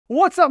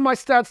What's up, my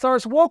stat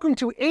stars? Welcome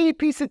to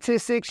AP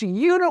Statistics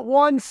Unit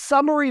 1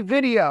 summary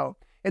video.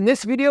 In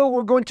this video,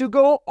 we're going to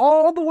go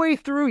all the way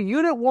through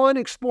Unit 1,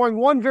 exploring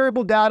one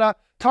variable data,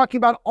 talking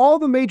about all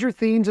the major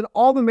themes and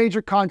all the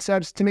major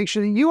concepts to make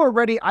sure that you are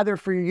ready either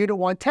for your Unit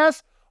 1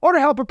 test or to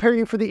help prepare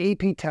you for the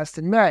AP test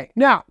in May.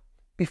 Now,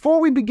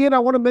 before we begin, I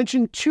want to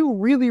mention two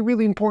really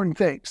important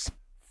things.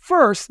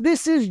 First,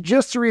 this is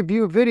just a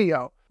review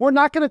video. We're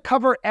not going to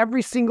cover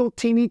every single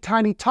teeny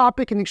tiny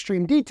topic in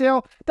extreme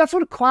detail. That's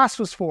what a class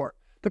was for.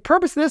 The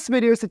purpose of this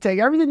video is to take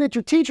everything that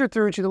your teacher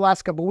threw at you the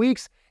last couple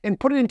weeks and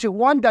put it into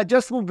one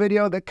digestible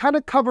video that kind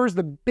of covers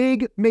the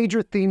big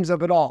major themes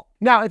of it all.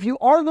 Now, if you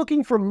are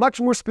looking for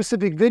much more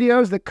specific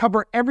videos that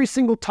cover every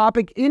single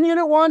topic in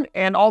Unit 1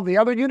 and all the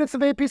other units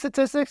of AP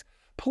Statistics,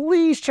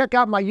 please check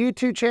out my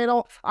YouTube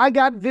channel. I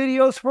got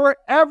videos for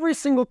every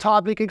single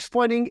topic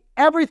explaining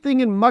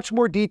everything in much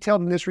more detail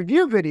than this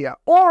review video.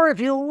 Or if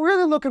you're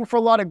really looking for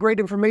a lot of great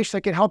information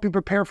that can help you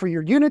prepare for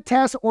your unit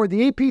test or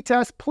the AP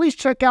test, please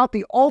check out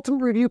the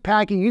Ultimate Review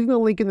Packet using the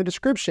link in the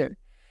description.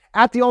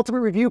 At the Ultimate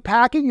Review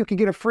Packet, you can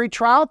get a free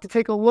trial to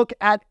take a look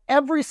at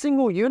every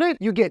single unit.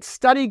 You get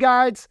study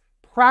guides,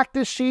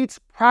 practice sheets,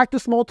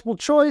 practice multiple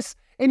choice,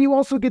 and you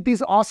also get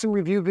these awesome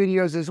review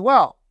videos as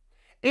well.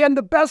 And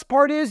the best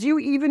part is you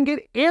even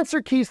get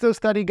answer keys to those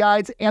study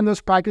guides and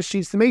those practice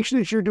sheets to make sure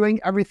that you're doing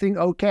everything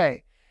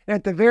okay. And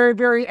at the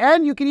very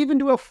end, you can even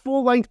do a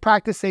full-length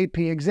practice AP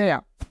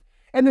exam.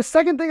 And the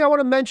second thing I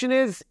want to mention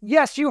is,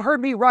 yes, you heard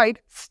me right,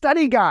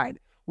 study guide.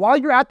 While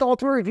you're at the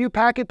Ultimate Review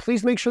Packet,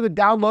 please make sure to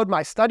download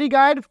my study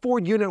guide for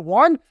Unit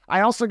 1.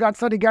 I also got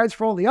study guides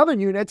for all the other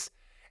units.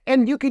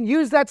 And you can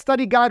use that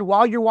study guide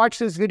while you're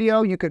watching this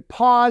video. You could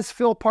pause,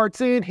 fill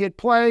parts in, hit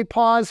play,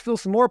 pause, fill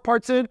some more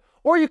parts in,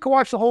 or you can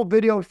watch the whole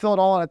video and fill it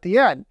all out at the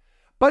end.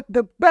 But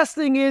the best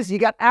thing is you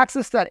got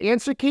access to that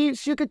answer key,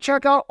 so you can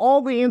check out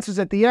all the answers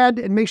at the end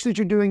and make sure that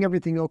you're doing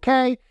everything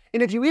okay.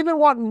 And if you even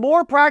want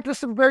more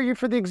practice to prepare you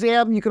for the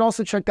exam, you can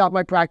also check out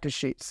my practice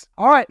sheets.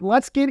 All right,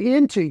 let's get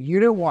into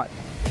Unit 1.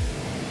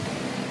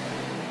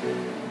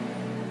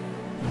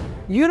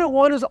 Unit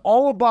 1 is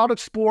all about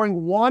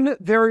exploring one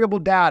variable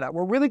data.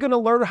 We're really going to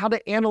learn how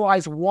to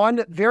analyze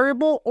one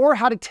variable or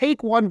how to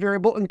take one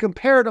variable and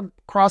compare it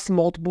across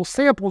multiple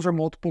samples or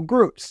multiple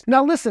groups.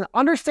 Now listen,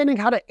 understanding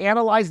how to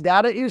analyze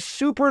data is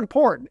super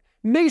important.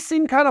 It may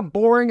seem kind of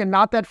boring and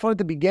not that fun at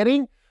the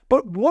beginning,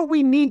 but what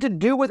we need to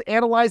do with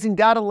analyzing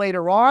data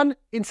later on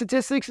in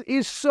statistics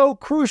is so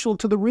crucial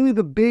to the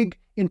big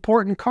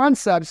important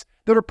concepts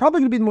that are probably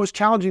going to be the most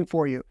challenging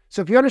for you.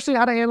 So if you understand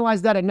how to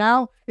analyze data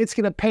now, it's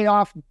going to pay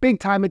off big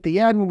time at the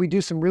end when we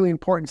do some really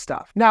important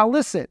stuff. Now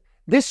listen,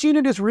 this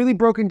unit is really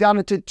broken down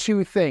into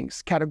two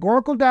things,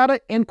 categorical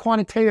data and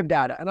quantitative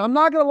data. And I'm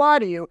not going to lie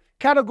to you,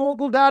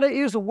 categorical data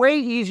is way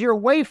easier,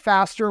 way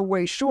faster,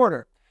 way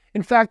shorter.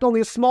 In fact,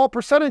 only a small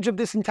percentage of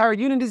this entire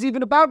unit is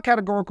even about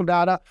categorical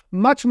data.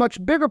 Much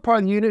bigger part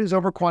of the unit is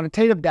over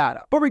quantitative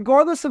data. But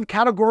regardless of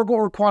categorical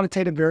or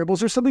quantitative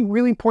variables, there's something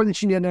really important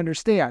that you need to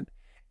understand.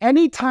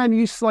 Anytime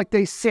you select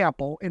a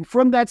sample, and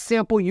from that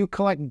sample you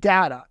collect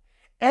data,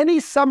 any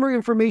summary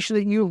information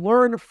that you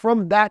learn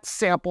from that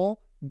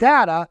sample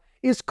data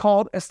is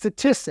called a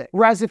statistic.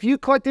 Whereas if you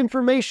collect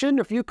information,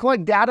 if you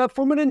collect data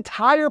from an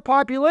entire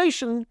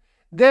population,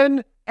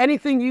 then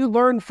anything you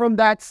learn from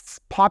that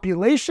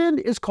population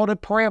is called a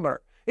parameter.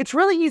 It's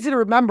really easy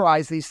to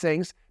memorize these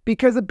things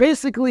because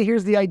basically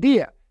here's the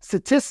idea.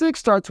 Statistics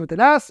starts with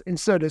an S, and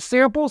so does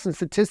samples, and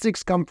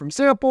statistics come from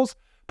samples.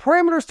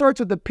 Parameter starts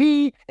with a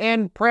P,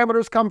 and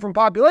parameters come from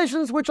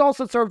populations, which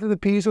also start with a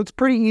P, so it's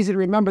pretty easy to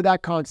remember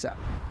that concept.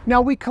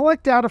 Now, we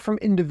collect data from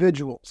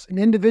individuals, and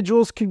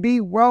individuals can be,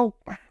 well,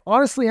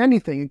 honestly,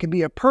 anything. It can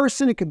be a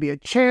person, it could be a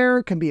chair,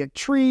 it can be a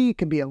tree, it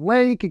can be a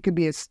lake, it could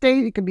be a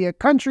state, it could be a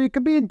country, it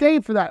could be a day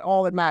for that,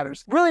 all that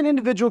matters. Really, an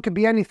individual could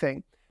be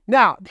anything.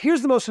 Now,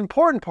 here's the most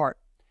important part.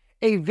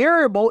 A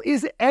variable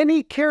is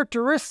any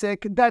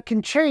characteristic that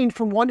can change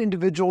from one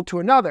individual to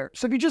another.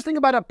 So if you just think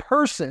about a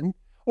person,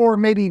 or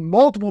maybe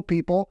multiple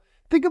people,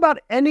 think about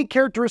any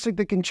characteristic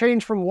that can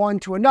change from one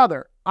to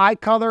another. Eye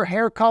color,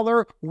 hair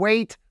color,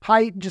 weight,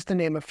 height, just to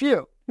name a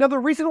few. Now, the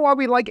reason why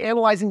we like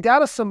analyzing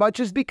data so much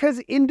is because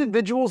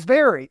individuals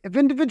vary. If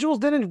individuals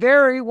didn't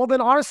vary, well,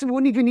 then honestly, we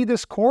wouldn't even need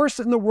this course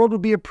and the world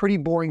would be a pretty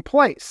boring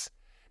place.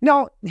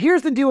 Now,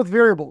 here's the deal with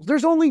variables.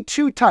 There's only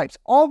two types.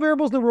 All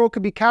variables in the world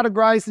can be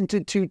categorized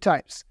into two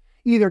types,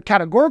 either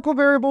categorical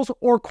variables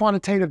or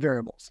quantitative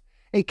variables.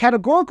 A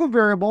categorical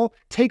variable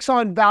takes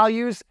on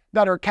values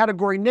that are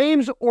category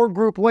names or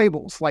group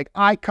labels, like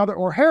eye color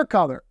or hair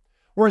color,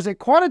 whereas a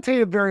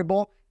quantitative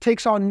variable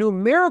takes on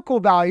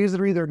numerical values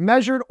that are either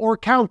measured or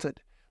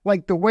counted,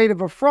 like the weight of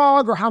a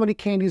frog or how many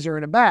candies are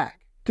in a bag.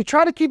 To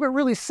try to keep it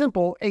really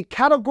simple, a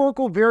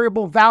categorical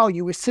variable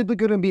value is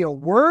typically going to be a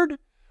word,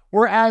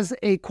 whereas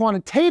a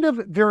quantitative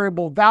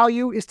variable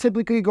value is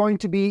typically going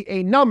to be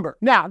a number.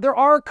 Now, there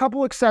are a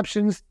couple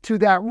exceptions to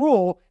that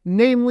rule,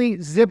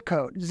 namely zip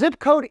code. Zip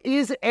code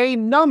is a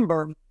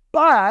number,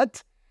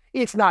 but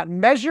it's not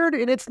measured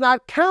and it's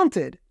not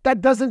counted.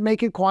 That doesn't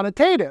make it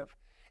quantitative.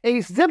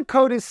 A zip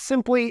code is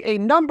simply a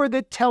number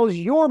that tells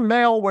your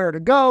mail where to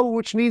go,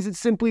 which means it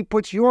simply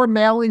puts your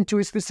mail into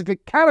a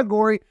specific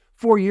category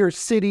for your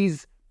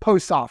city's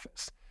post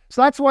office.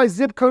 So that's why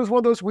zip code is one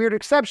of those weird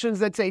exceptions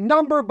that's a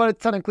number, but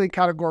it's technically a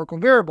categorical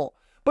variable.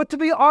 But to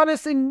be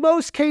honest, in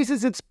most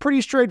cases, it's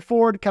pretty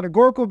straightforward.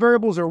 Categorical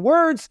variables are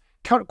words,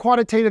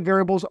 quantitative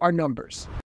variables are numbers.